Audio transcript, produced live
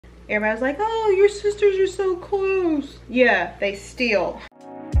Everybody's like, oh, your sisters are so close. Yeah, they still.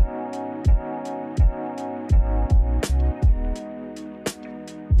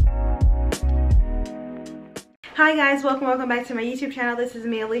 Hi guys, welcome back to my YouTube channel. This is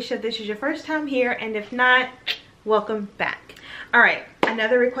me, Alicia. If this is your first time here, and if not, welcome back. All right,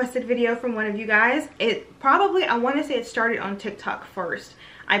 another requested video from one of you guys. It probably, I want to say it started on TikTok first.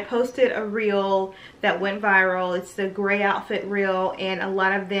 I posted a reel that went viral. It's the gray outfit reel, and a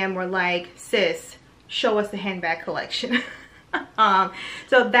lot of them were like, sis, show us the handbag collection.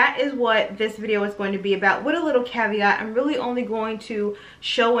 So that is what this video is going to be about, with a little caveat. I'm really only going to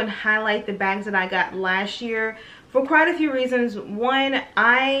show and highlight the bags that I got last year for quite a few reasons. One,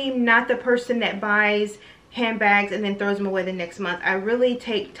 I'm not the person that buys handbags and then throws them away the next month. I really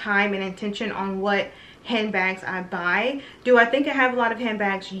take time and attention on what handbags I buy. Do I think I have a lot of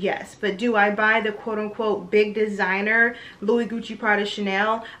handbags? Yes. But do I buy the quote-unquote big designer Louis, Gucci, Prada,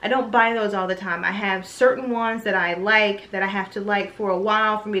 Chanel? I don't buy those all the time. I have certain ones that I like, that I have to like for a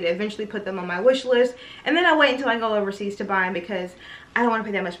while for me to eventually put them on my wish list, and then I wait until I go overseas to buy them because I don't want to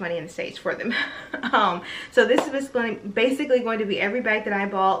pay that much money in the States for them. So this is basically going to be every bag that I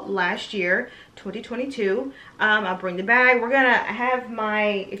bought last year, 2022. I'll bring the bag. We're gonna have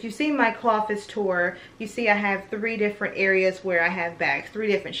my, if you've seen my Clawfist tour, you see I have 3 different areas where I have bags, 3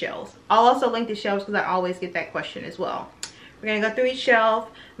 different shelves. I'll also link the shelves because I always get that question as well. We're gonna go through each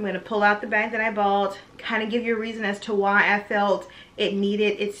shelf. I'm gonna pull out the bag that I bought, kind of give you a reason as to why I felt it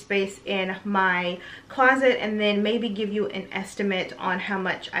needed its space in my closet, and then maybe give you an estimate on how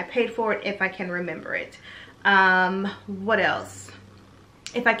much I paid for it if I can remember it. What else?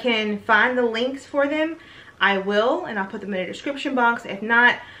 If I can find the links for them, I will, and I'll put them in the description box. If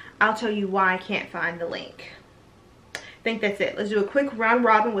not, I'll tell you why I can't find the link. I think that's it. Let's do a quick round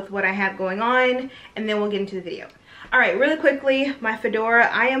robin with what I have going on, and then we'll get into the video. All right, really quickly, my fedora,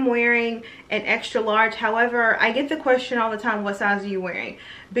 I am wearing an extra large. However, I get the question all the time, what size are you wearing?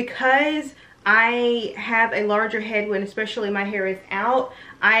 Because I have a larger head when especially my hair is out,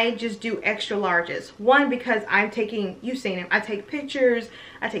 I just do extra larges. One, because I'm taking, you've seen them, I take pictures,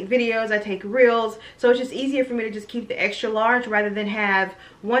 I take videos, I take reels, so it's just easier for me to just keep the extra large rather than have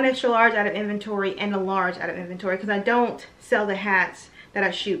one extra large out of inventory and a large out of inventory, because I don't sell the hats that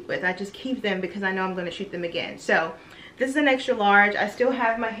I shoot with. I just keep them because I know I'm going to shoot them again. So this is an extra large. I still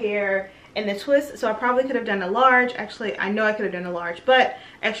have my hair in the twist, so I probably could have done a large. Actually, I know I could have done a large, but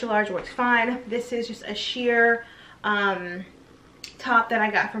extra large works fine. This is just a sheer top that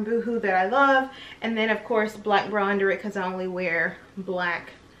I got from Boohoo that I love, and then of course black bra under it because I only wear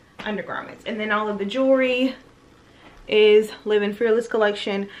black undergarments. And then all of the jewelry is Living Fearless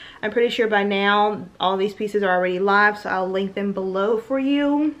collection. I'm pretty sure by now all these pieces are already live, so I'll link them below for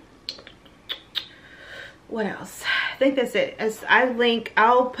you. What else? I think that's it. As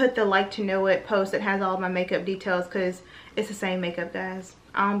I'll put the like to know it post that has all my makeup details, because it's the same makeup, guys.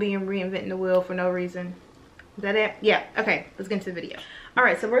 I don't be reinventing the wheel for no reason. Is that it? Yeah. Okay, let's get into the video. All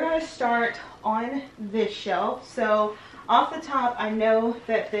right, so we're going to start on this shelf. So off the top, I know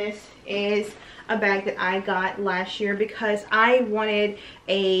that this is a bag that I got last year because I wanted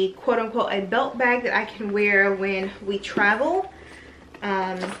a quote-unquote a belt bag that I can wear when we travel.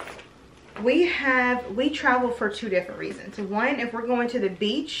 We travel for 2 different reasons. One, if we're going to the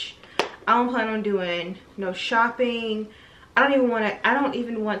beach, I don't plan on doing no shopping. I don't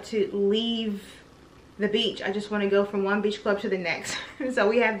even want to leave the beach. I just want to go from one beach club to the next. So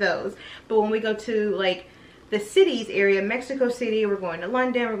we have those. But when we go to like the cities area, Mexico City, we're going to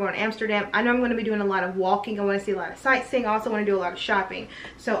London, we're going to Amsterdam, I know I'm going to be doing a lot of walking. I want to see a lot of sightseeing. I also want to do a lot of shopping.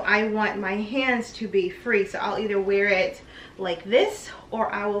 So I want my hands to be free. So I'll either wear it like this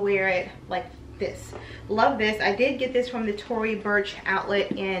or I will wear it like this. Love this. I did get this from the Tory Burch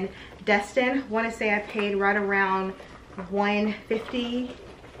outlet in Destin. I want to say I paid right around $150,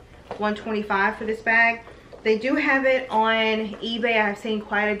 $125 for this bag. They do have it on eBay. I've seen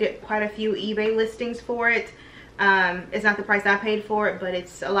quite a few eBay listings for it. It's not the price I paid for it, but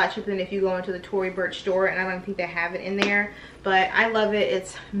it's a lot cheaper than if you go into the Tory Burch store, and I don't think they have it in there. But I love it.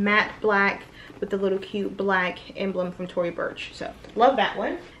 It's matte black with the little cute black emblem from Tory Burch. So love that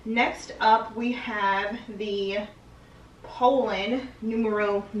one. Next up, we have the Poland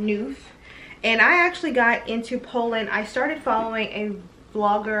numero 9. And I actually got into Poland. I started following a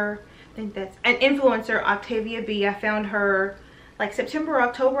vlogger, I think that's an influencer, Octavia B. I found her like September or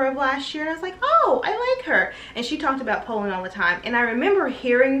October of last year, and I was like, oh, I like her. And she talked about Poland all the time. And I remember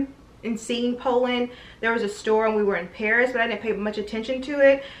hearing and seeing Poland. There was a store and we were in Paris, but I didn't pay much attention to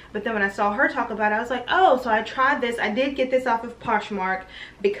it. But then when I saw her talk about it, I was like, oh, so I tried this. I did get this off of Poshmark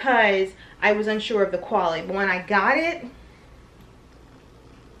because I was unsure of the quality. But when I got it,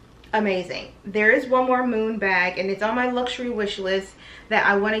 amazing. There is one more moon bag, and it's on my luxury wish list that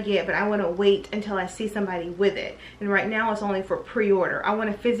I want to get, but I want to wait until I see somebody with it. And right now it's only for pre-order. I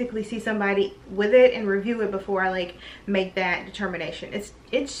want to physically see somebody with it and review it before I like make that determination.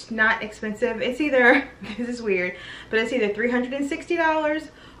 It's not expensive. It's either, this is weird, but it's either $360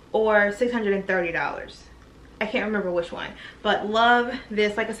 or $630. I can't remember which one, but love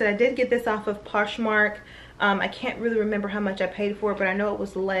this. Like I said, I did get this off of Poshmark. I can't really remember how much I paid for it, but I know it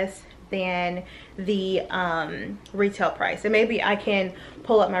was less than the retail price. And maybe I can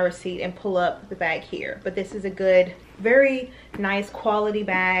pull up my receipt and pull up the bag here. But this is a good, very nice quality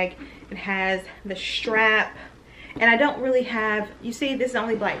bag. It has the strap, and I don't really have, you see, this is the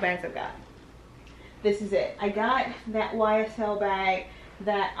only black bags I've got. This is it. I got that YSL bag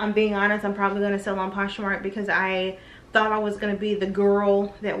that, I'm being honest, I'm probably going to sell on Poshmark because I thought I was going to be the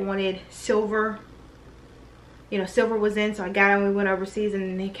girl that wanted silver. You know, silver was in, so I got it when we went overseas,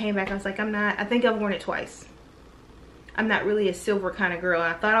 and he came back. I was like, I'm not, I think I've worn it twice. I'm not really a silver kind of girl.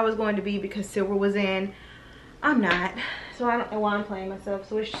 I thought I was going to be because silver was in. I'm not. So I don't know why I'm playing myself.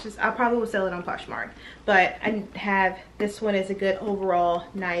 So it's just, I probably will sell it on Poshmark. But I have, this one is a good overall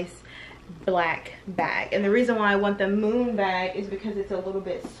nice black bag. And the reason why I want the moon bag is because it's a little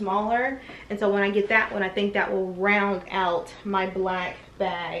bit smaller. And so when I get that one, I think that will round out my black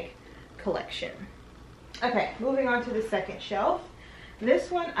bag collection. Okay, moving on to the second shelf.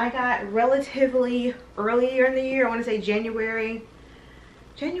 This one I got relatively earlier in the year. I want to say January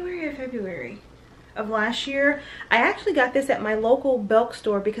or February of last year. I actually got this at my local Belk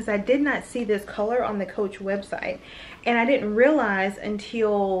store because I did not see this color on the Coach website. And I didn't realize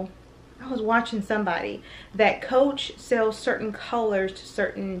until I was watching somebody that Coach sells certain colors to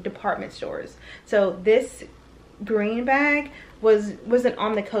certain department stores. So this green bag wasn't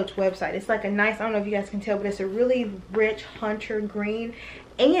on the Coach website. It's like a nice, I don't know if you guys can tell, but it's a really rich hunter green,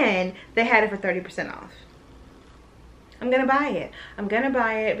 and they had it for 30% off. I'm gonna buy it. I'm gonna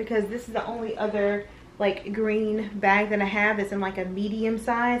buy it because this is the only other like green bag that I have that's in like a medium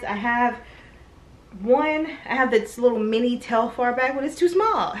size. I have this little mini Telfar bag, but it's too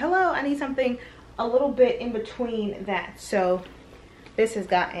small. Hello, I need something a little bit in between that. So this has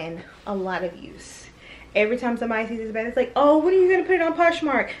gotten a lot of use. Every time somebody sees this bag, it's like, oh, when are you going to put it on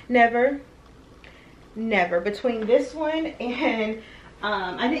Poshmark? Never. Never. Between this one and,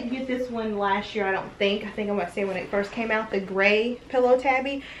 I didn't get this one last year, I don't think. I think I'm going to say when it first came out, the gray pillow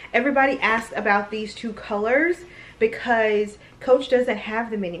tabby. Everybody asked about these two colors because Coach doesn't have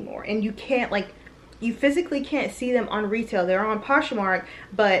them anymore. And you can't, like, you physically can't see them on retail. They're on Poshmark,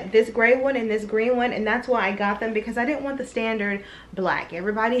 but this gray one and this green one, and that's why I got them, because I didn't want the standard black.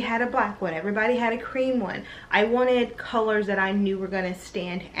 Everybody had a black one. Everybody had a cream one. I wanted colors that I knew were going to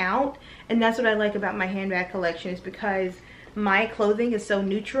stand out, and that's what I like about my handbag collection, is because my clothing is so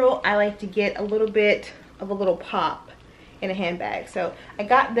neutral. I like to get a little bit of a little pop in a handbag. So I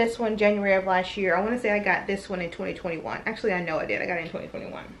got this one January of last year. I want to say I got this one in 2021. Actually, I know I did. I got it in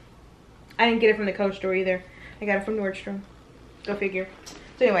 2021. I didn't get it from the Coach store either. I got it from Nordstrom. Go figure.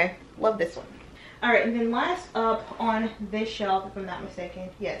 So anyway, love this one. Alright, and then last up on this shelf, if I'm not mistaken,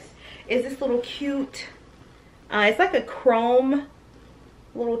 yes, is this little cute, it's like a chrome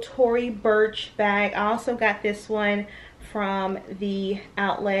little Tory Burch bag. I also got this one from the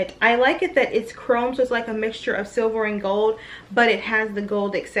outlet. I like it that it's chrome, so it's like a mixture of silver and gold, but it has the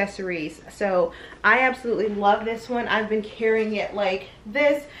gold accessories. So I absolutely love this one. I've been carrying it like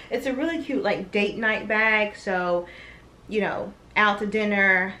this. It's a really cute like date night bag. So, you know, out to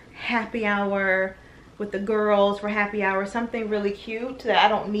dinner, happy hour with the girls for happy hour, something really cute that I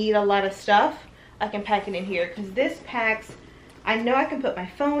don't need a lot of stuff. I can pack it in here because this packs, I know I can put my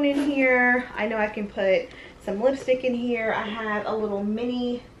phone in here. I know I can put some lipstick in here. I have a little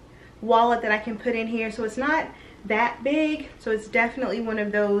mini wallet that I can put in here, so it's not that big. So it's definitely one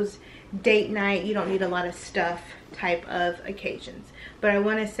of those date night, you don't need a lot of stuff type of occasions. But I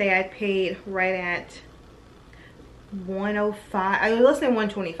want to say I paid right at $105. I was less than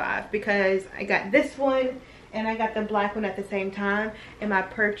 $125 because I got this one and I got the black one at the same time, and I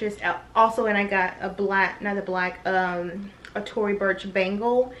purchased also, and I got a black, not a black, a Tory Burch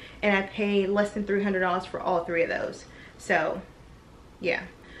bangle, and I paid less than $300 for all three of those. So yeah,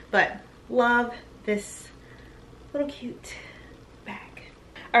 but love this little cute bag.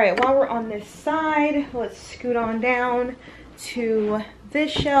 All right, while we're on this side, let's scoot on down to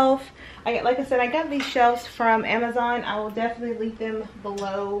this shelf. Like I said, I got these shelves from Amazon. I will definitely link them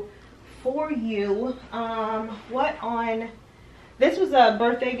below for you. This was a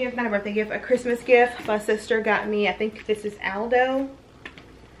birthday gift, not a birthday gift, a Christmas gift. My sister got me, I think this is Aldo.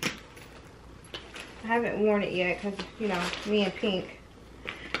 I haven't worn it yet because, you know, me and pink.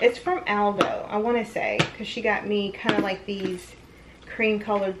 It's from Aldo, I want to say, because she got me kind of like these cream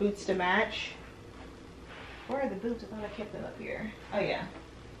colored boots to match. Where are the boots? I thought I kept them up here. Oh yeah.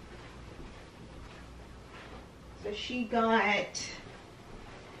 So she got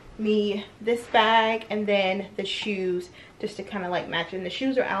me this bag and then the shoes just to kind of like match. And the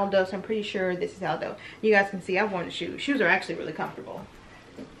shoes are Aldo, so I'm pretty sure this is Aldo. You guys can see I've worn the shoes. Shoes are actually really comfortable.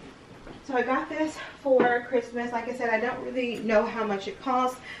 So I got this for Christmas. Like I said, I don't really know how much it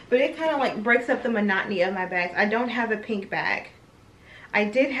costs, but it kind of like breaks up the monotony of my bags. I don't have a pink bag. I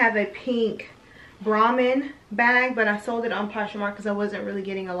did have a pink Brahmin bag, but I sold it on Poshmark because I wasn't really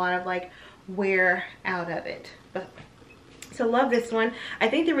getting a lot of like wear out of it. But so love this one. I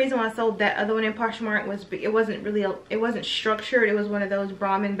think the reason why I sold that other one in Poshmark was it wasn't structured. It was one of those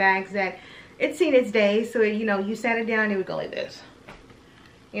Brahmin bags that it's seen its day. So you know, you sat it down, it would go like this.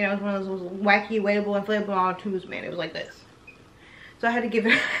 You know, it was one of those wacky, weightable, inflatable all tubes, man. It was like this. So I had to give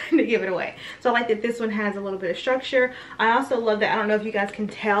it away. So I like that this one has a little bit of structure. I also love that, I don't know if you guys can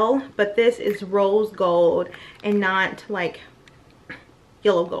tell, but this is rose gold and not like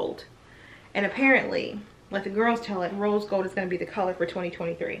yellow gold. And apparently, let the girls tell it, rose gold is going to be the color for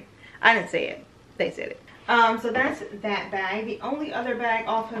 2023. I didn't say it. They said it. So that's that bag. The only other bag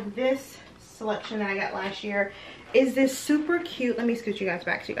off of this selection that I got last year is this super cute, let me scoot you guys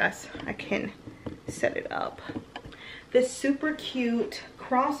back so you guys, I can set it up. This super cute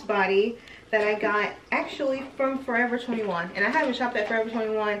crossbody that I got actually from Forever 21. And I haven't shopped at Forever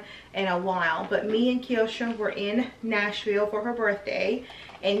 21 in a while, but me and Kiosha were in Nashville for her birthday,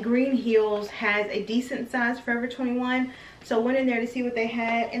 and Green Hills has a decent size Forever 21. So went in there to see what they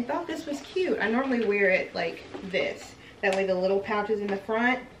had and thought this was cute. I normally wear it like this. That way the little pouch is in the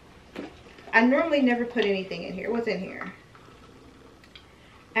front. I normally never put anything in here. What's in here?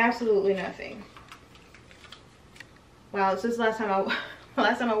 Absolutely nothing. Wow, this is last time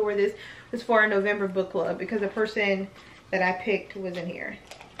I wore this was for our November book club because the person that I picked was in here.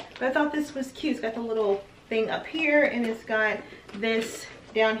 But I thought this was cute. It's got the little thing up here and it's got this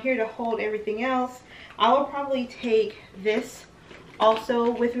down here to hold everything else. I will probably take this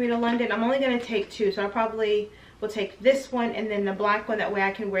also with me to London. I'm only going to take two, so I probably will take this one and then the black one. That way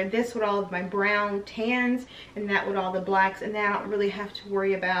I can wear this with all of my brown tans and that with all the blacks, and then I don't really have to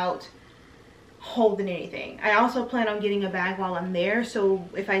worry about holding anything. I also plan on getting a bag while I'm there, so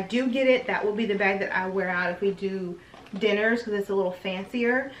if I do get it, that will be the bag that I wear out if we do dinners because it's a little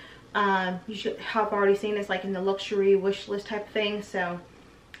fancier. You should have already seen this like in the luxury wish list type of thing. So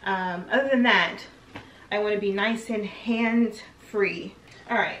other than that, I want to be nice and hands free.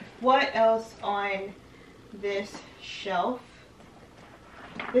 All right, what else on this shelf?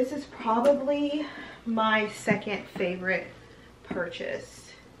 This is probably my second favorite purchase.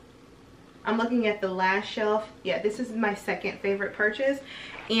 I'm looking at the last shelf. Yeah, this is my second favorite purchase.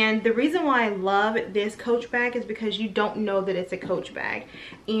 And the reason why I love this Coach bag is because you don't know that it's a Coach bag.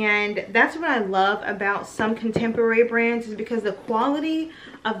 And that's what I love about some contemporary brands, is because the quality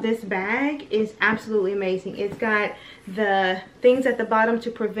of this bag is absolutely amazing. It's got the things at the bottom to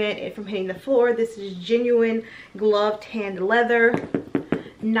prevent it from hitting the floor. This is genuine glove tanned leather.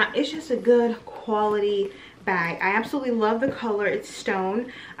 It's just a good quality bag. I absolutely love the color. It's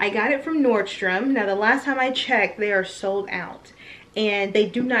stone. I got it from Nordstrom. Now the last time I checked, they are sold out and they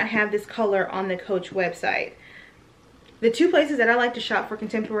do not have this color on the Coach website. The two places that I like to shop for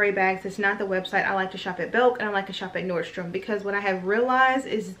contemporary bags, it's not the website. I like to shop at Belk and I like to shop at Nordstrom, because what I have realized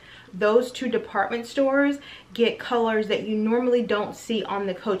is those two department stores get colors that you normally don't see on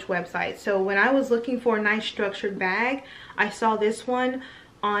the Coach website. So when I was looking for a nice structured bag, I saw this one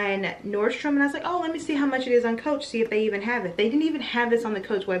on Nordstrom and I was like, oh, let me see how much it is on Coach, see if they even have it. They didn't even have this on the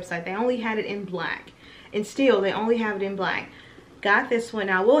Coach website. They only had it in black, and still they only have it in black. Got this one.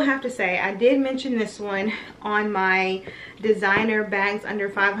 Now I will have to say, I did mention this one on my designer bags under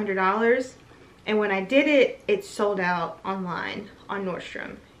 $500, and when I did it, it sold out online on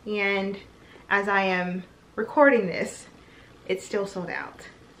Nordstrom, and as I am recording this, it's still sold out.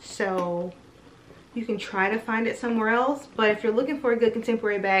 So you can try to find it somewhere else, but if you're looking for a good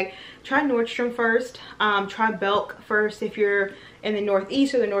contemporary bag, try Nordstrom first. Try Belk first if you're in the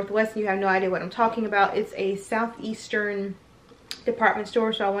Northeast or the Northwest and you have no idea what I'm talking about. It's a Southeastern department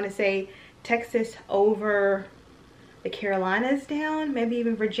store, so I want to say Texas over the Carolinas down, maybe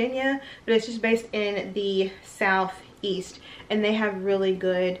even Virginia, but it's just based in the Southeast, and they have really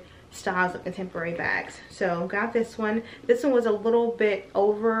good styles of contemporary bags. So got this one. This one was a little bit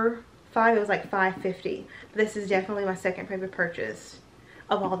over $5, it was like $5.50. This is definitely my second favorite purchase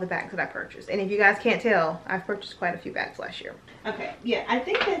of all the bags that I purchased. And if you guys can't tell, I've purchased quite a few bags last year. Okay, yeah, I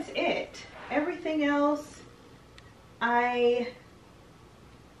think that's it. Everything else I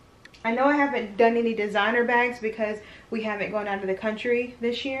I know I haven't done any designer bags because we haven't gone out of the country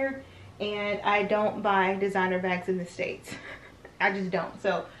this year, and I don't buy designer bags in the States. I just don't.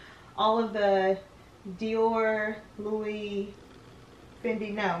 So all of the Dior, Louis,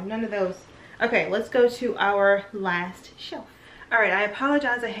 Fendi, no, none of those. Okay, let's go to our last shelf. All right, I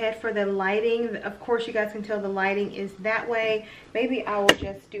apologize ahead for the lighting. Of course, you guys can tell the lighting is that way. Maybe I will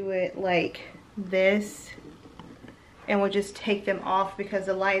just do it like this, and we'll just take them off because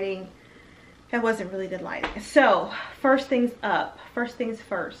the lighting, that wasn't really good lighting. So first things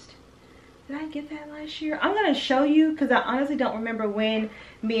first. Did I get that last year? I'm gonna show you because I honestly don't remember when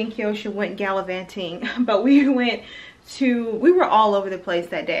me and Kiosha went gallivanting, but we were all over the place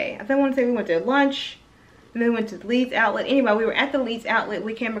that day. I want to say we went to lunch and then we went to the Leeds outlet. Anyway, we were at the Leeds outlet.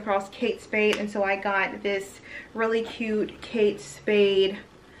 We came across Kate Spade, and so I got this really cute Kate Spade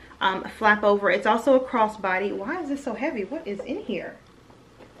flap over. It's also a crossbody. Why is this so heavy? What is in here?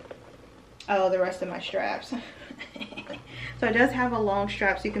 Oh, the rest of my straps. So it does have a long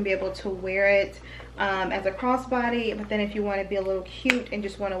strap, so you can be able to wear it as a crossbody. But then if you want to be a little cute and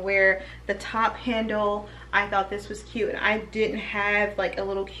just want to wear the top handle, I thought this was cute. And I didn't have like a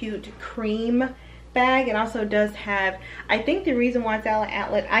little cute cream bag. It also does have, I think the reason why it's out of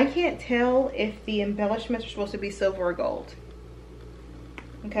outlet, I can't tell if the embellishments are supposed to be silver or gold.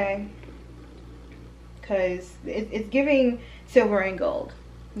 Okay, because it's giving silver and gold.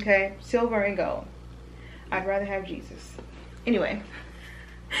 Okay, silver and gold. I'd rather have Jesus. Anyway,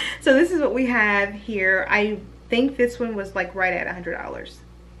 so this is what we have here. I think this one was like right at $100.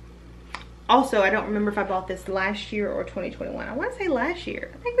 Also, I don't remember if I bought this last year or 2021. I want to say last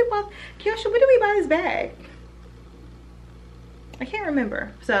year. I think we bought, Kiosha, when did we buy this bag? I can't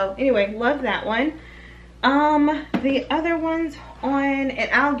remember. So anyway, love that one. The other ones on,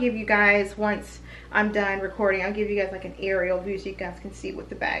 and I'll give you guys, once I'm done recording, I'll give you guys like an aerial view so you guys can see what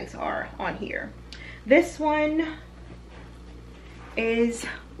the bags are on here. This one is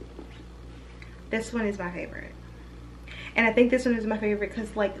my favorite. And I think this one is my favorite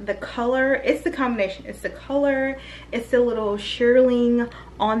because like the color, it's the combination. It's the color, it's the little shirling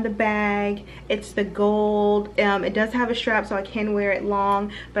on the bag, it's the gold. It does have a strap so I can wear it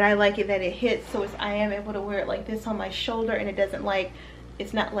long, but I like it that it hits, so I am able to wear it like this on my shoulder, and it doesn't like,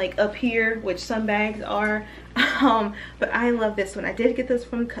 it's not like up here, which some bags are. But I love this one. I did get this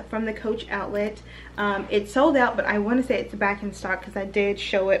from the Coach outlet. It sold out, but I want to say it's back in stock because I did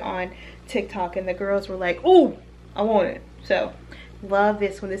show it on TikTok and the girls were like, oh, I want it. So love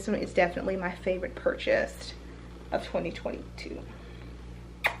this one. This one is definitely my favorite purchase of 2022.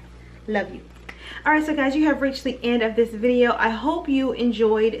 Love you. All right, so guys, you have reached the end of this video. I hope you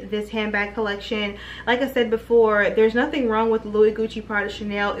enjoyed this handbag collection. Like I said before, there's nothing wrong with Louis, Gucci, Prada,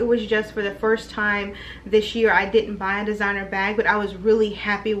 Chanel. It was just for the first time this year I didn't buy a designer bag, but I was really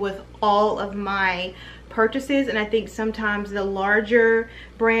happy with all of my purchases. And I think sometimes the larger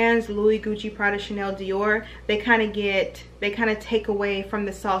brands, Louis, Gucci, Prada, Chanel, Dior, they kind of take away from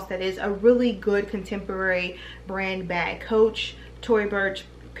the sauce that is a really good contemporary brand bag. Coach, Tory Burch,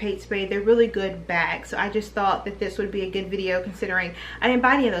 Kate Spade, they're really good bags. So I just thought that this would be a good video considering I didn't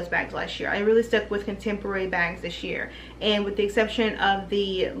buy any of those bags last year. I really stuck with contemporary bags this year, and with the exception of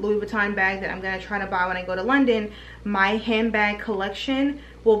the Louis Vuitton bag that I'm going to try to buy when I go to London, my handbag collection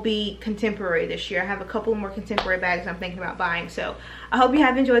will be contemporary this year. I have a couple more contemporary bags I'm thinking about buying. So I hope you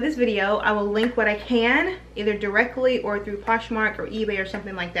have enjoyed this video. I will link what I can either directly or through Poshmark or eBay or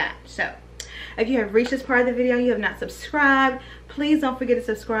something like that. So if you have reached this part of the video and you have not subscribed, please don't forget to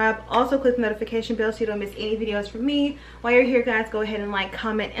subscribe. Also click the notification bell so you don't miss any videos from me. While you're here, guys, go ahead and like,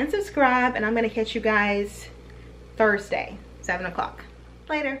 comment, and subscribe. And I'm going to catch you guys Thursday, 7 o'clock.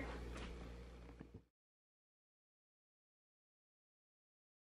 Later.